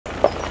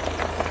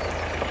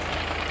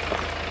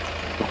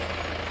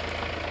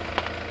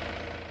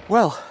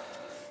Well,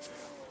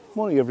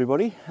 morning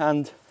everybody,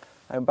 and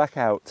I'm back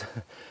out.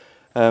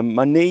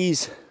 My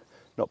knee's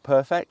not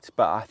perfect,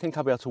 but I think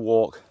I'll be able to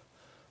walk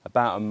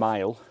about a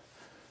mile.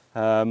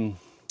 So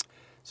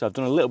I've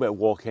done a little bit of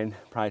walking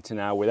prior to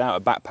now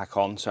without a backpack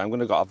on. So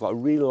I've got a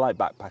really light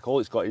backpack. All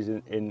it's got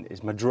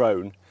is my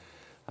drone.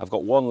 I've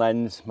got one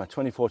lens, my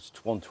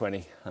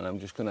 24-120, and I'm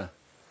just gonna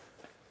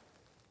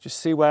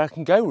see where I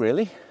can go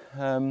really.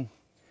 And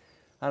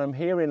I'm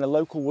here in a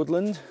local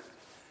woodland.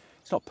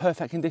 It's not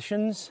perfect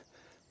conditions,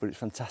 but it's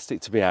fantastic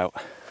to be out.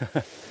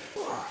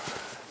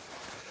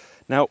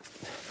 Now,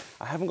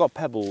 I haven't got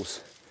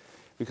pebbles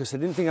because I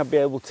didn't think I'd be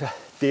able to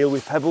deal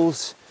with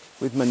pebbles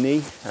with my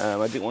knee.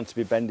 I didn't want to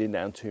be bending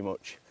down too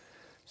much.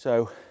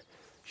 So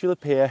she'll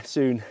appear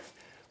soon,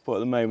 but at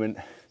the moment,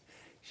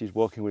 she's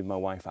walking with my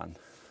wife, Anne.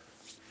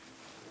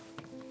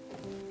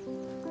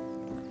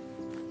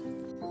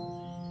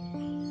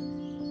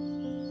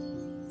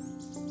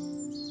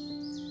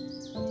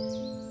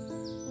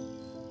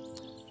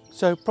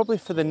 So probably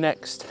for the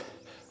next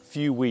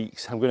few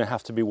weeks, I'm going to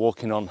have to be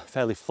walking on a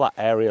fairly flat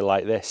area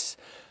like this.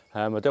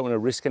 I don't want to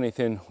risk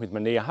anything with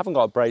my knee. I haven't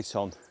got a brace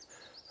on,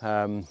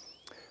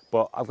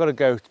 but I've got to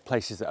go to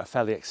places that are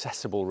fairly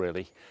accessible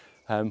really,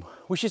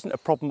 which isn't a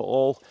problem at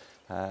all.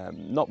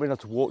 Not being able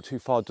to walk too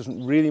far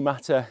doesn't really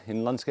matter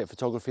in landscape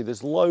photography.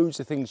 There's loads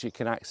of things you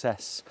can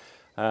access,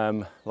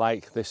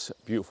 like this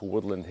beautiful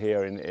woodland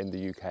here in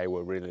the UK.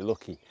 We're really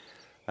lucky.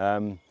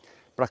 But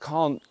I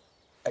can't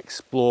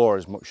explore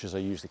as much as I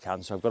usually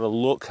can, so I've got to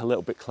look a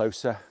little bit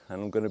closer,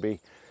 and I'm going to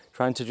be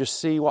trying to just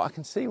see what I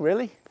can see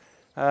really.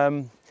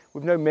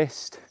 With no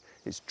mist,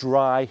 it's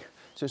dry,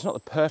 so it's not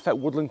the perfect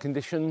woodland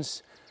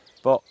conditions,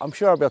 but I'm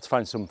sure I'll be able to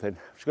find something.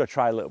 I'm just going to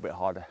try a little bit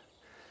harder,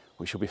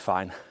 which will be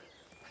fine.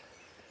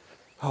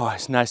 Oh,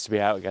 it's nice to be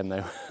out again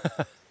though.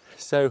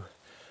 So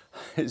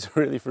it's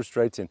really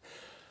frustrating.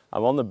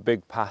 I'm on the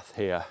big path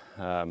here.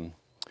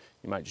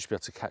 You might just be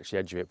able to catch the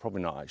edge of it,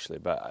 probably not actually,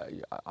 but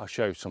I'll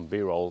show you some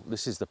B-roll.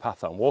 This is the path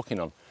that I'm walking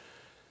on.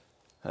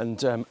 And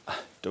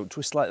don't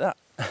twist like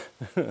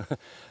that.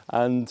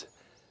 And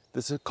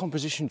there's a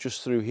composition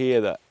just through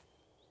here that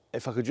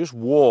if I could just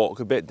walk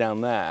a bit down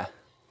there,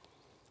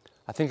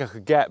 I think I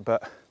could get,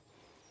 but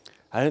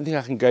I don't think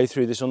I can go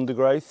through this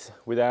undergrowth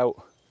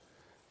without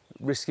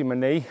risking my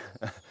knee.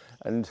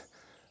 And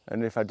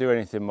if I do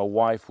anything, my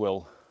wife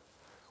will,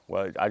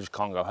 well, I just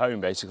can't go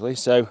home basically.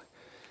 So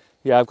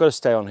yeah, I've got to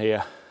stay on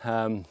here.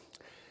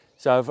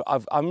 So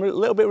I'm a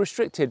little bit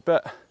restricted,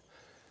 but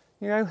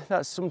you know,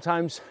 that's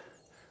sometimes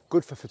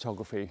good for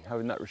photography,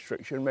 having that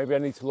restriction. Maybe I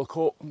need to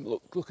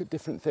look at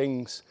different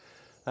things.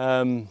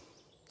 Sometimes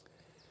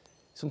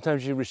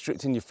you're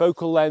restricting your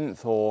focal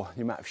length or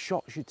the amount of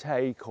shots you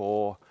take,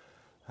 or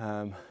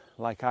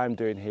like I'm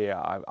doing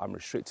here, I'm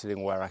restricted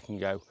in where I can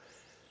go.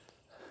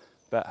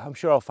 But I'm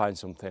sure I'll find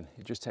something.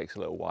 It just takes a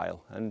little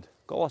while, and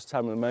got lots of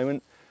time at the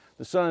moment.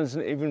 The sun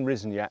hasn't even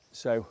risen yet,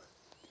 so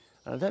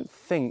I don't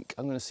think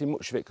I'm going to see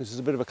much of it because there's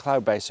a bit of a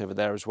cloud base over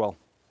there as well.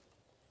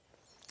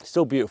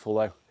 Still beautiful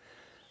though,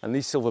 and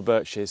these silver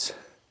birches,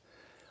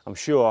 I'm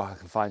sure I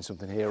can find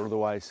something here,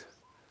 otherwise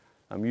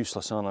I'm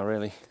useless, aren't I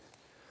really?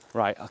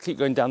 Right, I'll keep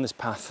going down this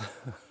path.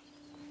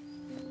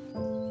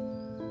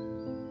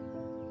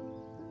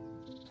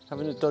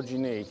 Having a dodgy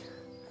knee,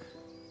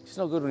 it's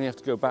not good when you have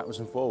to go backwards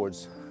and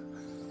forwards.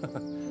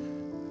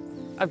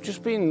 I've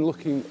just been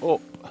looking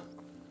up,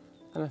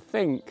 and I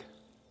think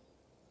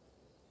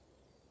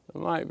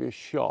there might be a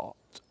shot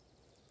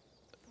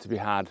to be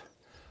had.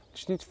 I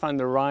just need to find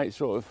the right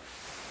sort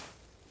of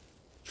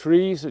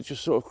trees that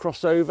just sort of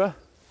cross over,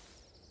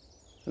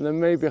 and then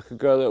maybe I could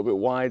go a little bit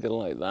wider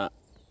like that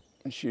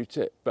and shoot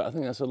it, but I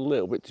think that's a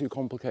little bit too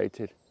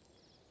complicated.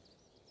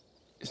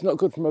 It's not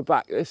good for my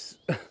back, this.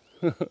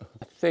 I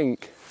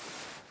think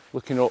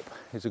looking up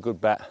is a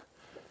good bet.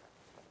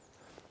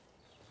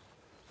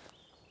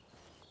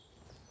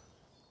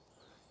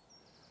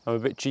 I'm a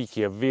bit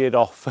cheeky, I veered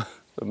off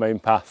the main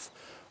path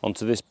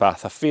onto this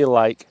path. I feel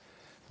like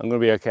I'm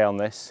going to be okay on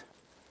this.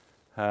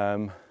 So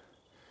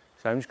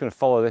I'm just going to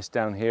follow this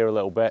down here a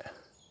little bit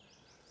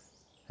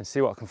and see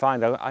what I can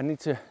find. I need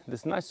to,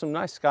 there's some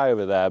nice sky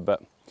over there,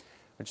 but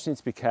I just need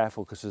to be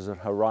careful because there's a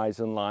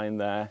horizon line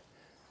there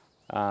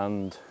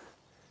and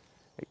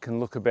it can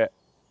look a bit,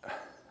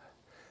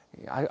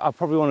 I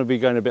probably want to be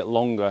going a bit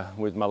longer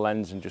with my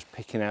lens and just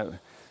picking out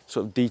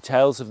sort of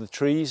details of the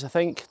trees, I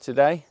think,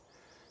 today.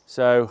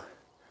 So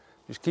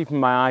just keeping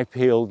my eye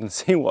peeled and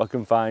seeing what I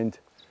can find.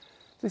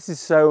 This is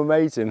so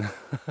amazing.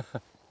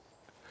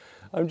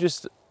 I'm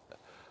just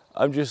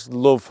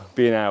love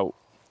being out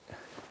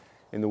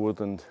in the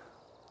woodland.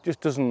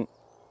 Just doesn't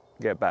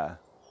get better.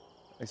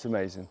 It's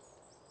amazing.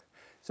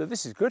 So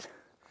this is good.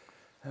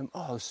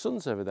 Oh, the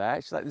sun's over there.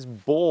 It's like this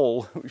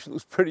ball, which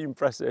looks pretty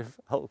impressive.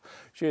 I'll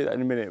show you that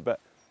in a minute.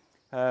 But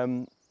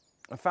I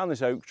found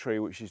this oak tree,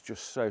 which is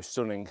just so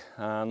stunning.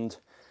 And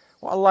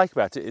what I like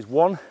about it is,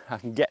 one, I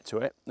can get to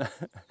it.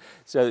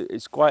 So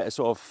it's quite a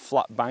sort of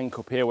flat bank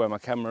up here where my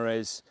camera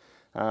is,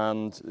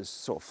 and there's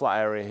sort of flat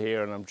area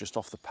here, and I'm just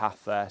off the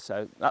path there.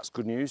 So that's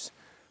good news.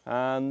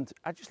 and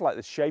I just like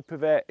the shape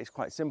of it. It's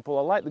quite simple.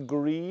 I like the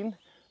green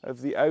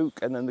of the oak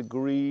and then the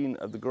green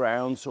of the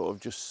ground, sort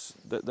of just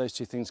those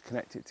two things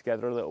connect it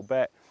together a little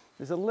bit.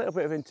 There's a little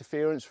bit of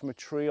interference from a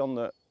tree on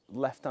the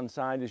left-hand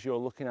side as you're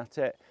looking at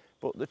it,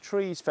 but the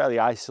tree is fairly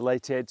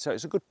isolated, so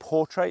it's a good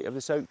portrait of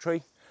this oak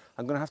tree.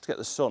 I'm going to have to get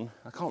the sun.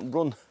 I can't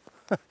run.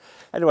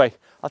 Anyway,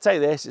 I'll take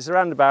this. It's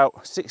around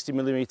about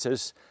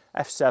 60mm,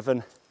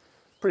 f7.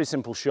 Pretty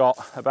simple shot,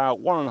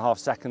 about 1.5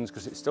 seconds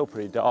because it's still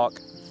pretty dark.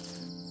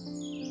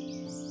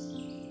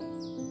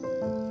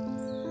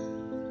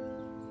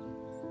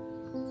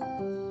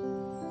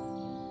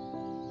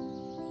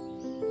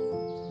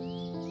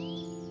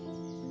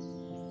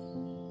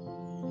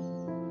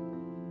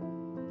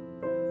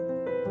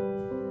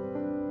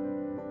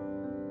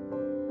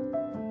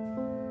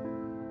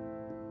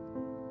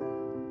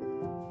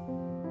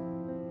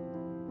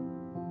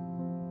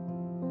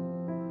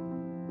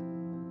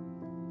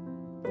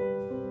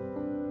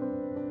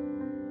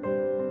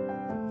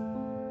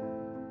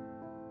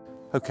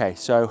 Okay,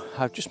 so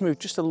I've just moved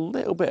just a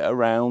little bit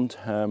around,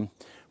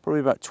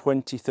 probably about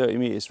 20-30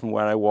 meters from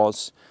where I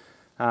was,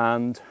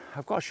 and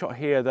I've got a shot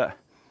here that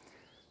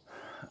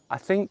I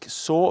think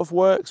sort of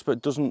works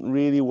but doesn't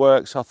really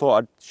work, so I thought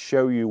I'd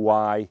show you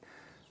why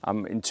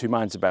I'm in two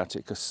minds about it,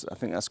 because I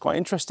think that's quite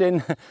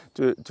interesting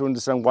to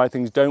understand why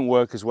things don't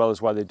work as well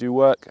as why they do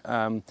work.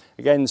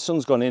 Again, the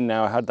sun's gone in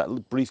now. I had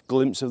that brief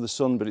glimpse of the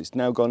sun, but it's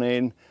now gone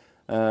in.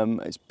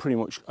 It's pretty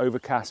much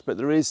overcast, but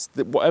there is,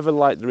 whatever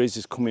light there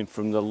is coming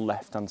from the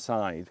left-hand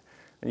side.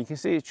 And you can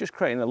see it's just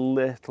creating a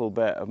little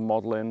bit of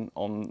modelling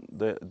on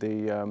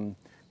the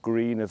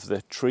green of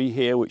the tree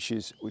here, which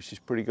is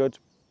pretty good.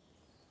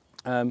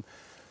 And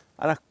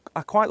I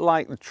quite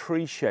like the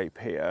tree shape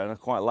here, and I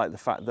quite like the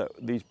fact that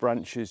these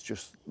branches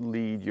just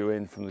lead you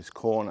in from this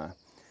corner.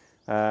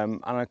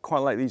 And I quite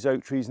like these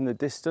oak trees in the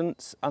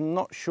distance. I'm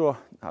not sure,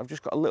 I've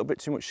just got a little bit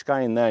too much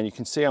sky in there, and you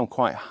can see I'm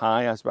quite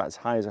high. That's about as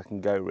high as I can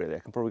go, really. I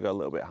can probably go a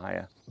little bit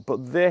higher.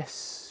 But this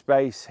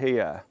space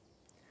here,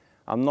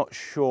 I'm not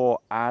sure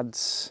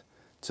adds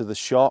to the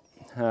shot.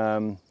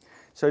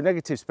 So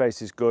negative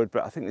space is good,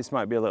 but I think this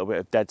might be a little bit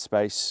of dead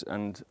space,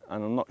 and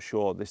I'm not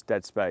sure this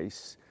dead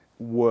space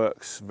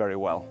works very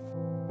well.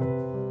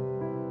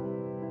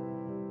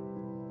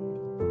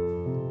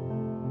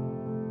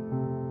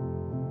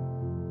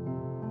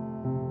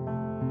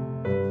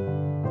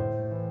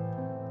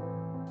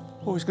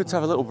 Always good to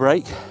have a little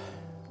break.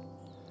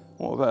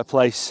 What a better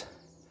place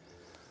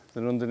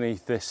than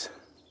underneath this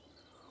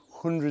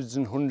hundreds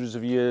and hundreds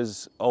of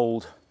years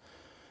old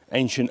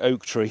ancient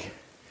oak tree.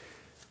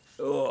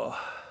 Oh,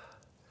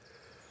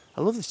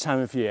 I love this time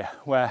of year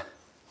where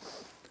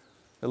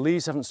the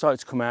leaves haven't started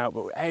to come out,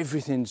 but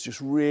everything's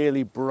just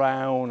really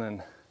brown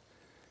and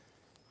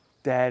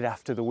dead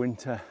after the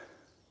winter.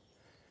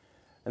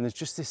 And there's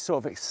just this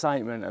sort of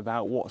excitement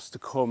about what's to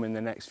come in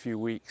the next few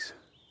weeks.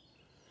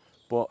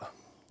 But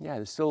yeah,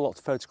 there's still a lot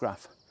to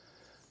photograph.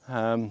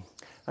 I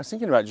was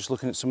thinking about just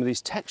looking at some of these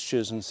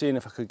textures and seeing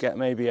if I could get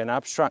maybe an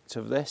abstract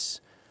of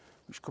this,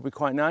 which could be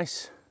quite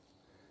nice.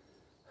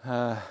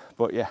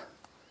 But yeah,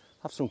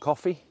 have some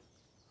coffee,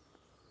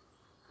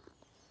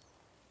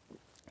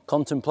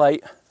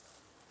 contemplate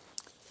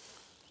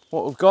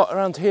what we've got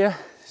around here.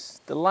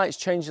 The light's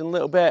changing a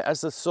little bit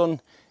as the sun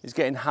is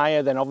getting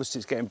higher, then obviously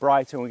it's getting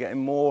brighter and we're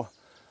getting more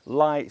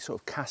light sort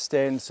of cast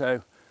in,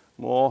 so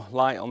more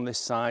light on this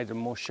side and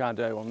more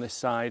shadow on this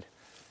side.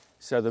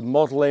 So the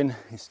modelling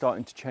is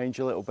starting to change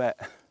a little bit.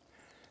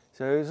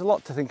 So there's a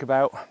lot to think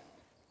about,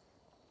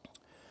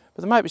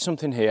 but there might be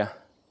something here.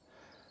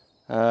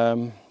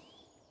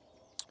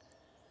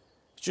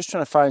 Just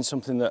trying to find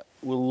something that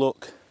will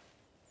look,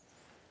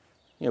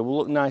 will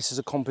look nice as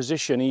a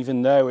composition,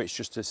 even though it's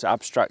just this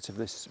abstract of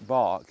this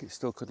bark. It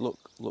still could look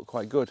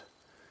quite good.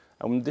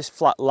 And this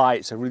flat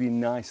light's a really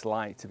nice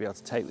light to be able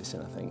to take this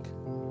in, I think.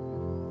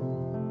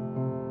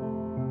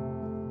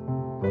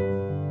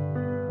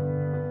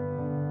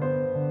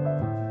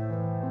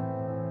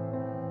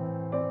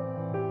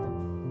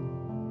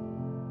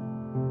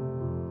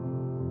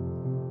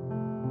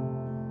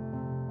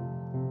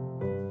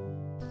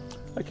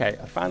 Okay,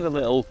 I found a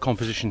little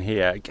composition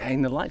here.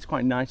 Again, the light's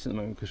quite nice at the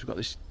moment because we've got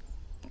this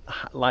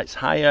light's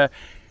higher.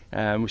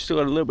 We've still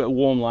got a little bit of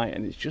warm light,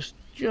 and it's just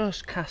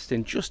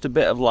casting just a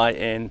bit of light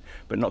in,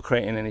 but not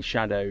creating any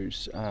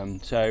shadows.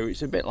 So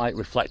it's a bit like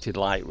reflected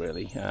light,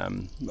 really,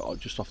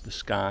 just off the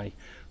sky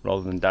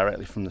rather than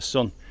directly from the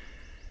sun.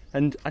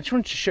 And I just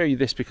wanted to show you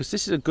this because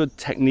this is a good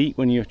technique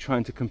when you're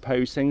trying to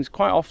compose things.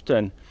 Quite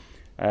often,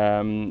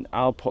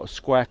 I'll put a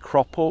square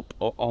crop up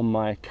on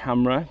my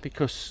camera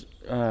because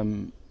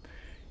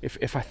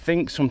if I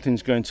think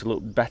something's going to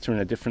look better in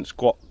a different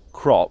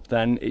crop,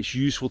 then it's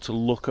useful to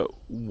look at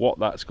what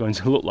that's going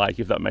to look like,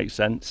 if that makes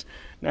sense.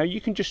 Now you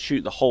can just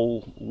shoot the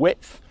whole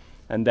width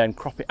and then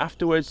crop it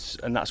afterwards,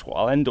 and that's what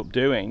I'll end up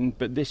doing,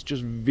 but this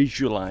just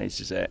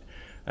visualizes it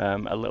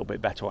a little bit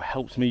better, or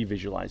helps me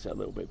visualize it a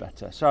little bit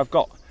better. So I've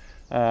got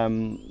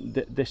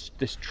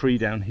this tree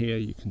down here,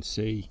 you can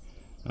see,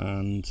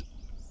 and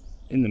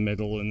in the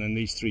middle, and then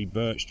these three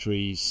birch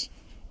trees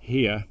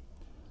here.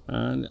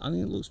 and I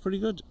think it looks pretty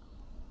good.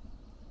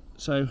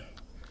 So I'm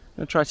going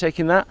to try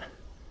taking that,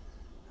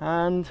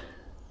 and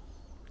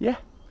yeah,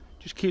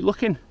 just keep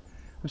looking.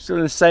 I'm still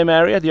in the same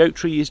area. The oak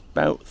tree is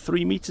about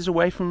 3 meters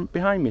away from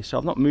behind me, so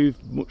I've not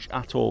moved much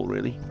at all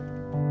really.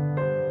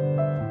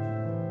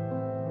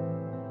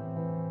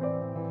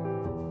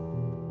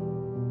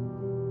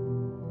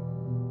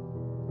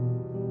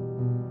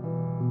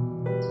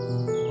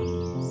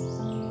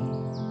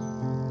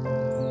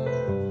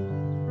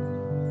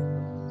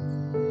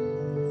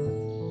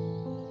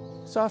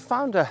 So I've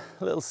found a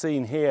little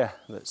scene here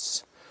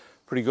that's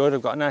pretty good.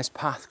 I've got a nice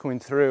path coming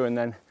through, and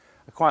then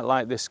I quite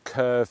like this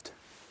curved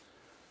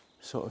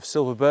sort of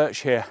silver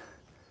birch here,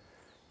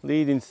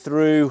 leading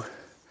through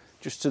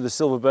just to the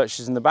silver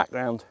birches in the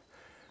background.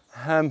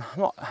 I'm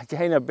not,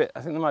 again, I think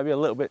there might be a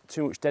little bit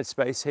too much dead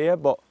space here,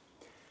 but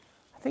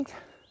I think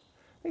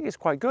it's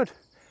quite good.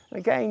 And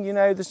again, you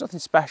know, there's nothing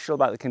special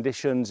about the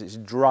conditions. It's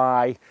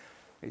dry,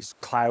 it's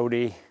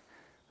cloudy.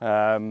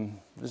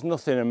 There's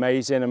nothing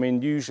amazing. I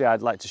mean, usually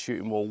I'd like to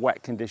shoot in more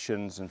wet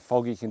conditions and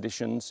foggy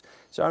conditions.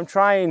 So I'm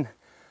trying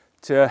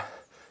to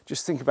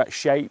just think about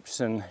shapes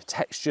and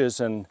textures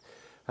and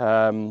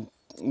you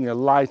know,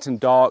 light and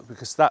dark,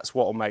 because that's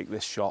what will make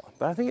this shot.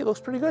 But I think it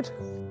looks pretty good.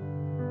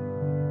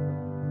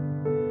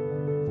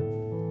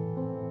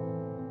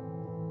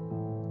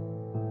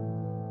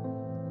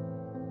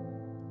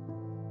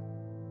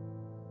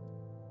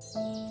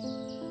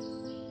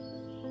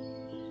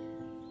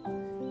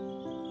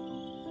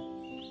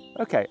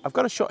 Okay, I've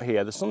got a shot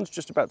here. The sun's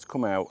just about to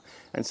come out,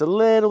 and it's a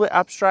little bit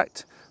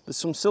abstract. There's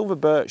some silver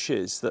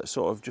birches that are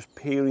sort of just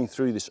peering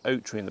through this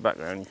oak tree in the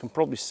background. You can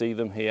probably see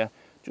them here,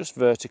 just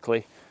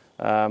vertically.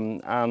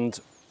 And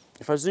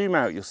if I zoom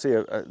out, you'll see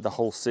the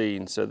whole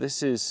scene. So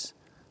this is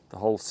the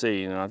whole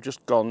scene, and I've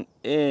just gone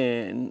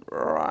in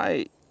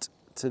right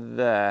to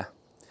there.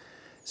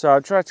 So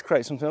I've tried to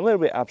create something a little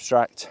bit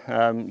abstract,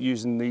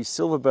 using these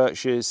silver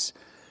birches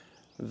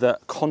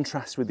that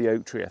contrast with the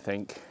oak tree, I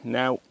think.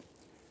 Now,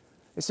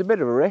 it's a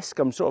bit of a risk.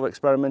 I'm sort of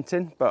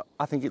experimenting, but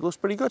I think it looks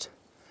pretty good.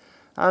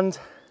 And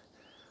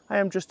I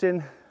am just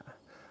in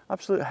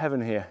absolute heaven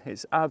here.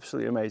 It's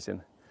absolutely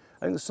amazing.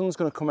 I think the sun's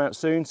going to come out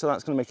soon, so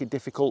that's going to make it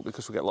difficult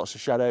because we'll get lots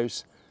of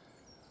shadows.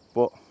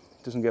 But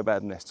it doesn't get better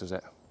than this, does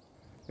it?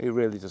 It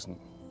really doesn't.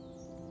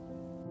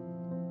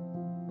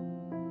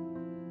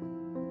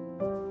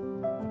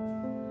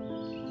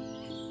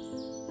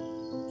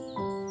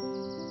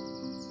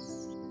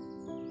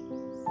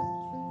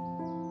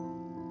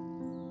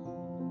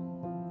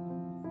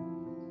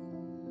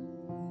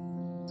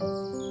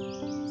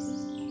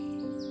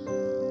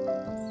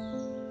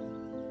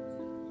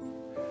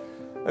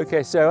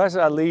 Okay, so as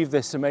I leave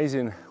this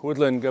amazing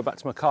woodland, go back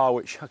to my car,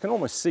 which I can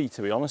almost see,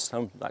 to be honest,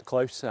 I'm that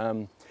close,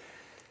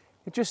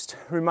 it just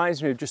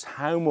reminds me of just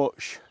how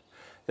much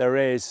there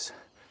is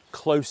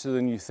closer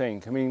than you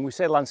think. I mean, we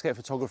say landscape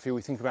photography,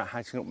 we think about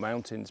hiking up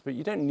mountains, but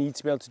you don't need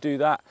to be able to do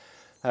that.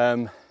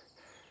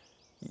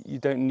 You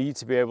don't need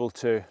to be able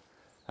to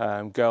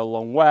go a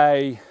long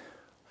way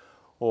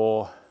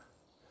or,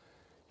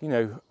 you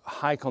know,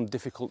 hike on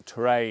difficult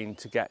terrain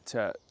to get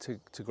to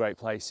great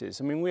places.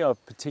 I mean, we are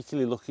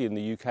particularly lucky in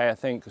the UK, I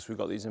think, because we've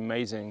got these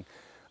amazing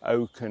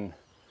oak and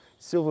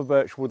silver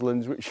birch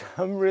woodlands, which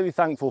I'm really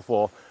thankful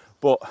for.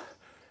 But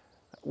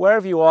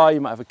wherever you are,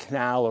 you might have a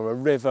canal or a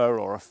river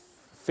or a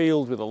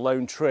field with a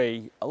lone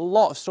tree. A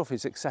lot of stuff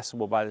is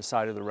accessible by the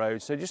side of the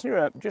road. So just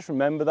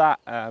remember that.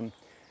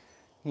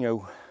 You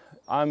know,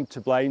 I'm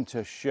to blame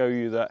to show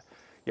you that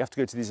you have to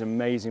go to these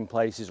amazing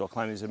places or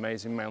climb these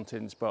amazing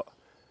mountains, but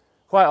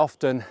quite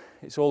often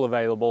it's all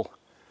available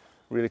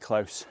really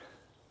close,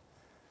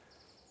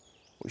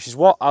 which is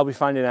what I'll be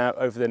finding out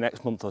over the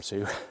next month or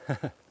two.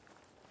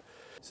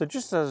 So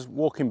just as I was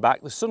walking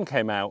back, the sun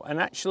came out, and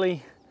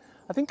actually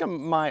I think I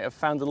might have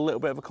found a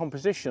little bit of a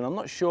composition. I'm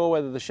not sure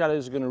whether the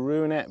shadows are going to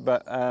ruin it,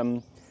 but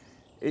I'm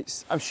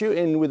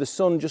shooting with the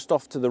sun just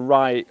off to the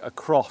right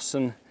across,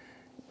 and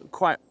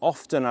quite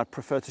often I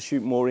prefer to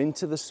shoot more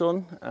into the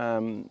sun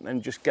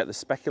and just get the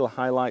specular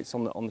highlights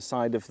on the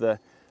side of the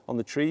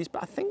trees,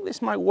 but I think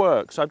this might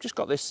work. So I've just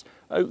got this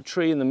oak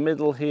tree in the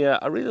middle here.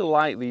 I really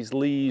like these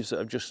leaves that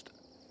have just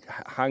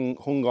hung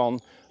on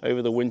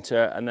over the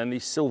winter, and then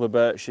these silver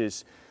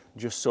birches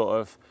just sort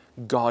of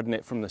guarding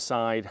it from the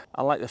side.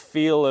 I like the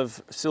feel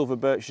of silver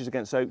birches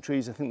against oak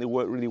trees. I think they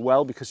work really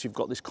well because you've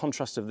got this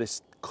contrast of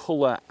this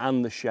colour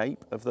and the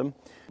shape of them.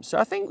 So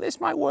I think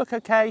this might work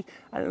okay.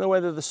 I don't know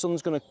whether the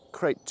sun's going to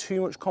create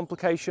too much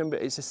complication,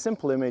 but it's a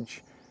simple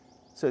image,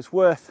 so it's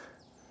worth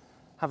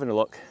having a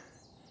look.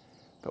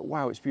 But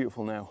wow, it's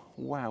beautiful now.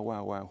 Wow,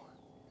 wow, wow.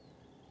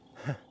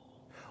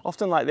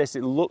 Often like this,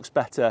 it looks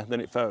better than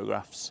it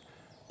photographs.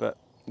 But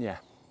yeah,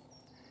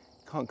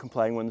 can't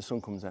complain when the sun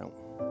comes out.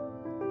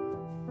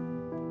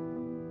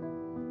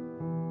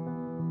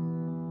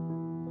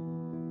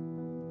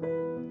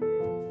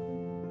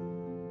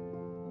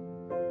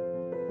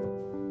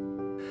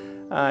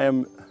 I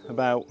am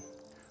about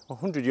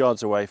 100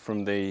 yards away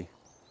from the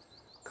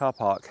car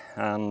park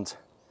and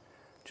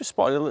just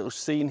spotted a little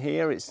scene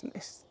here.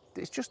 It's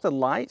it's just the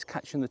light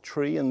catching the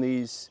tree and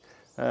these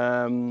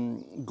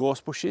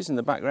gorse bushes in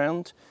the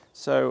background.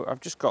 So I've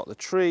just got the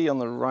tree on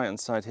the right hand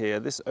side here,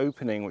 this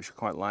opening which I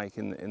quite like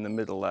in the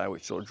middle there,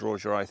 which sort of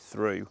draws your eye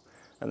through,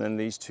 and then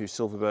these two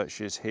silver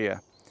birches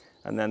here,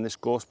 and then this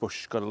gorse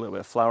bush has got a little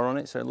bit of flower on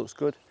it, so it looks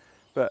good.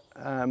 But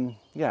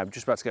yeah, I'm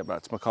just about to get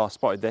back to my car,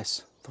 spotted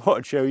this, thought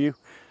I'd show you,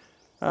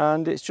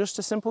 and it's just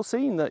a simple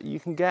scene that you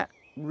can get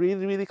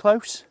really, really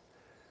close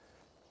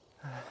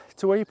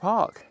to where you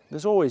park.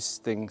 There's always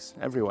things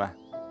everywhere,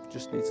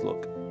 just need to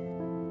look.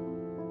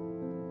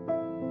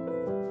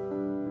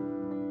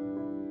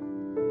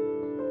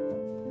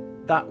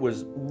 That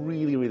was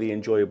really, really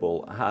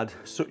enjoyable. I had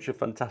such a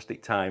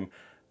fantastic time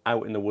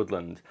out in the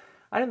woodland.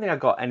 I don't think I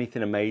got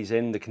anything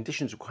amazing. The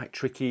conditions were quite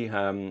tricky.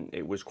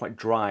 It was quite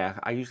dry.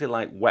 I usually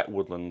like wet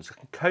woodlands. I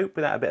can cope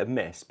without a bit of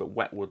mist, but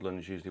wet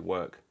woodlands usually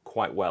work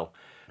quite well.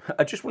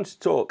 I just wanted to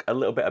talk a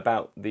little bit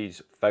about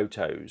these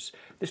photos.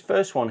 This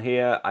first one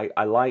here,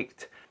 I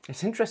liked.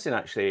 It's interesting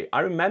actually.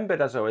 I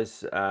remembered as I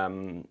was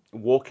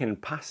walking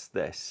past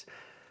this,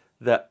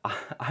 that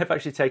I've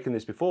actually taken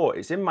this before.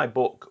 It's in my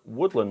book,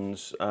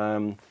 Woodlands,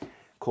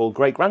 called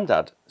Great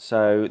Grandad.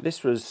 So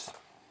this was,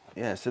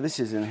 yeah, so this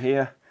is in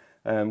here,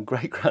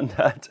 Great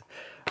Grandad.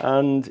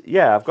 And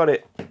yeah, I've got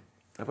it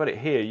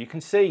here. You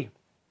can see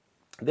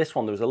this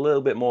one, there was a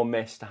little bit more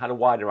mist. I had a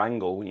wider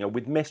angle. You know,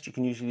 with mist, you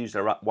can usually use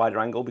a wider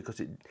angle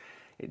because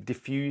it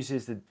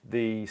diffuses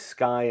the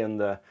sky and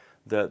the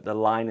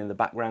line in the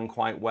background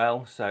quite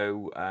well.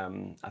 So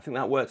I think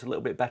that worked a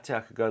little bit better.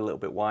 I could go a little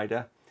bit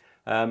wider.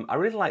 I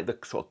really like the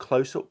sort of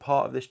close-up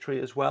part of this tree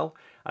as well,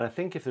 and I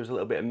think if there was a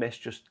little bit of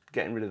mist, just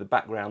getting rid of the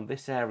background,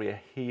 this area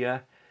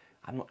here,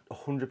 I'm not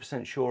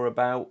 100% sure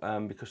about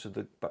because of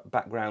the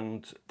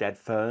background dead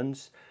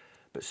ferns,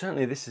 but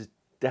certainly this is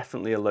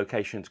definitely a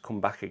location to come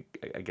back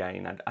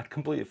again. I'd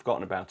completely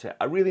forgotten about it.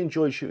 I really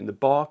enjoyed shooting the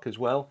bark as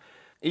well.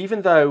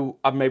 Even though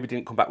I maybe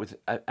didn't come back with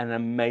an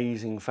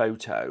amazing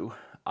photo,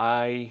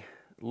 I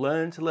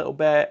learned a little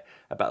bit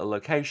about the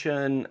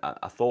location.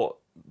 I thought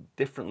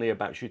differently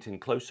about shooting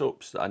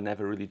close-ups. I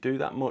never really do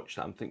that much.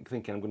 I'm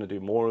thinking I'm going to do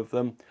more of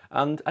them,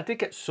 and I did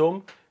get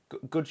some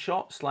good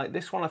shots. Like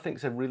this one, I think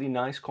is a really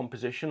nice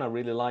composition. I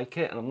really like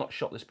it, and I've not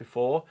shot this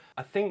before.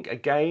 I think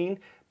again,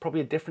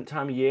 probably a different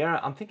time of year.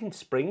 I'm thinking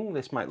spring.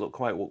 This might look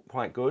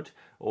quite good,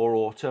 or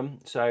autumn.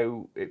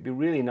 So it'd be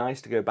really nice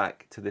to go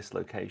back to this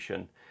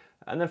location.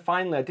 And then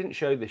finally, I didn't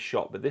show this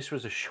shot, but this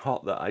was a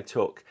shot that I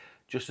took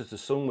just as the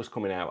sun was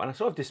coming out, and I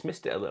sort of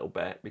dismissed it a little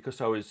bit because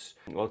I was,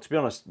 well, to be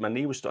honest, my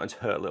knee was starting to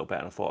hurt a little bit,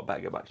 and I thought I'd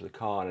better go back to the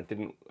car, and I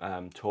didn't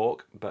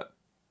talk. But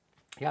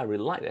yeah, I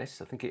really like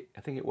this. I think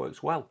it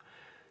works well.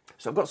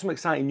 So I've got some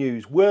exciting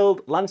news.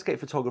 World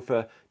Landscape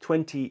Photographer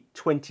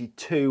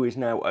 2022 is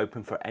now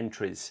open for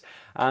entries,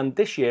 and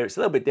this year it's a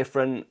little bit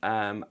different,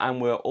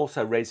 and we're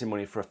also raising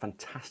money for a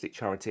fantastic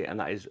charity, and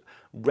that is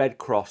Red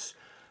Cross,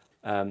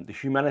 the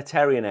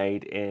humanitarian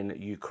aid in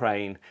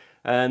Ukraine.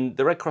 And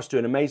the Red Cross do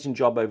an amazing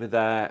job over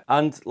there,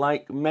 and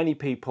like many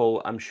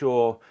people, I'm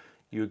sure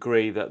you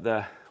agree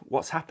that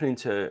what's happening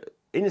to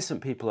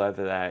innocent people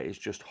over there is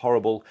just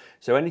horrible.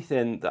 So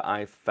anything that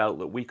I felt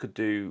that we could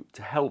do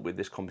to help with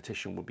this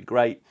competition would be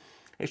great.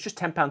 It's just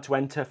 £10 to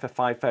enter for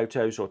 5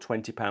 photos, or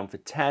 £20 for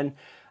 10.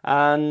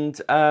 And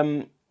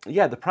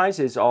yeah, the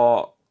prizes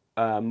are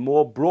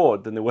more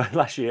broad than they were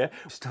last year.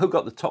 We've still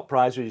got the top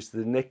prize, which is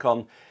the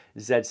Nikon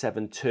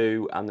Z7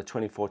 II and the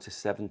 24 to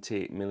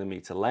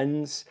 70mm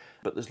lens,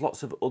 but there's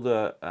lots of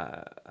other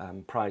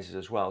prizes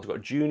as well. We've got a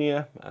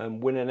junior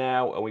winner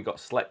now, and we've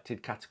got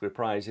selected category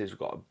prizes. We've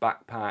got a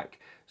backpack,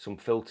 some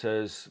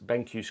filters,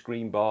 BenQ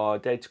screen bar,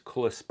 data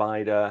color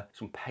spider,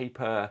 some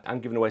paper.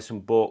 I'm giving away some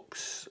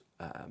books.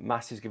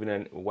 Mass is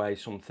giving away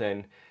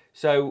something.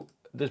 So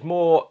there's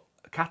more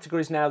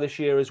categories now this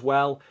year as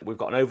well. We've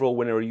got an overall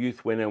winner, a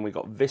youth winner, and we've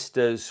got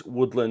vistas,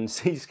 woodland,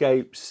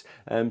 seascapes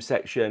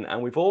section,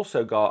 and we've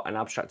also got an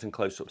abstract and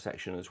close-up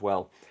section as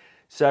well.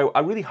 So I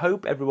really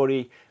hope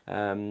everybody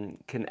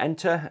can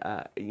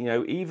enter. You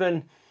know,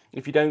 even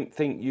if you don't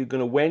think you're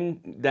going to win,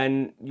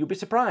 then you'll be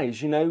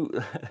surprised. You know,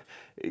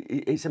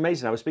 it's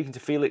amazing. I was speaking to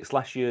Felix,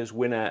 last year's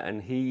winner,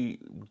 and he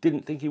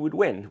didn't think he would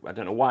win. I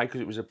don't know why,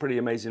 because it was a pretty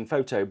amazing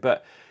photo,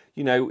 but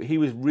you know, he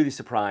was really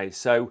surprised.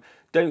 So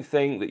don't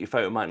think that your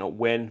photo might not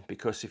win,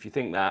 because if you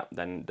think that,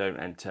 then don't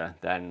enter.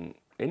 Then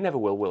it never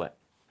will it?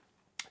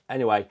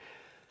 Anyway,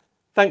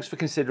 thanks for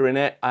considering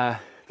it. The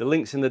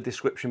link's in the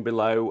description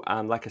below,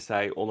 and like I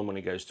say, all the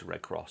money goes to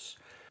Red Cross.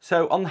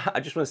 So on that, I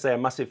just want to say a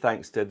massive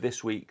thanks to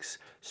this week's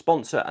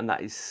sponsor, and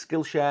that is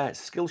Skillshare.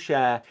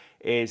 Skillshare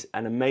is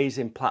an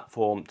amazing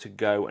platform to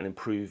go and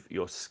improve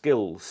your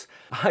skills.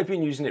 I've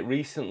been using it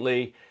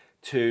recently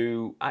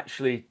to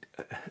actually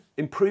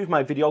improve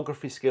my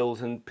videography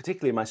skills, and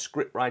particularly my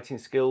script writing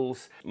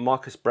skills.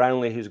 Marcus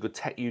Brownlee, who's a good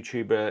tech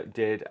YouTuber,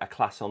 did a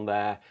class on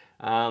there,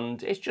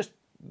 and it's just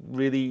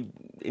really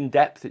in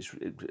depth. It's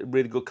a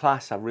really good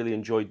class. I've really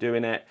enjoyed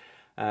doing it.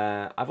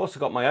 I've also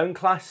got my own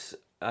class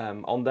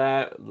on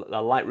there,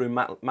 a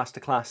Lightroom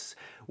masterclass,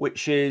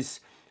 which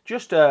is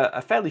just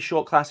a fairly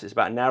short class. It's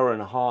about an hour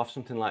and a half,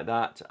 something like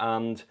that,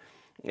 and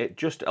it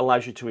just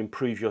allows you to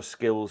improve your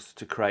skills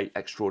to create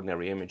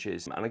extraordinary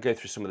images. And I go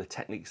through some of the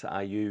techniques that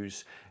I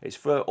use. It's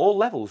for all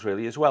levels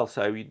really as well,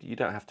 so you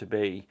don't have to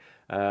be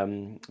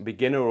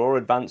beginner or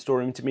advanced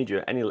or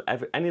intermediate.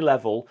 Any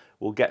level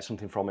will get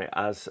something from it,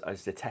 as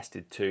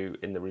attested to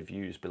in the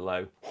reviews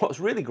below. What's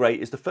really great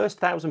is the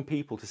first 1,000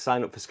 people to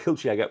sign up for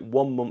Skillshare get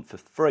 1 month for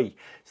free.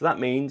 So that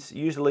means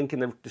use the link in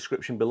the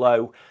description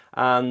below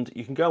and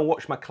you can go and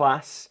watch my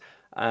class.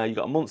 You've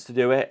got a month to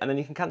do it, and then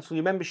you can cancel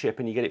your membership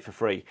and you get it for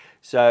free.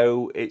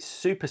 So it's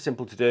super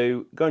simple to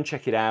do. Go and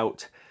check it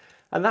out.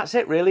 And that's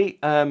it really.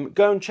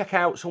 Go and check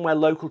out somewhere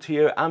local to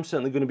you. I'm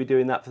certainly going to be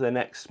doing that for the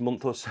next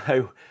month or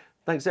so.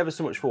 Thanks ever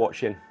so much for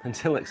watching.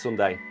 Until next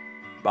Sunday,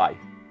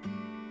 bye.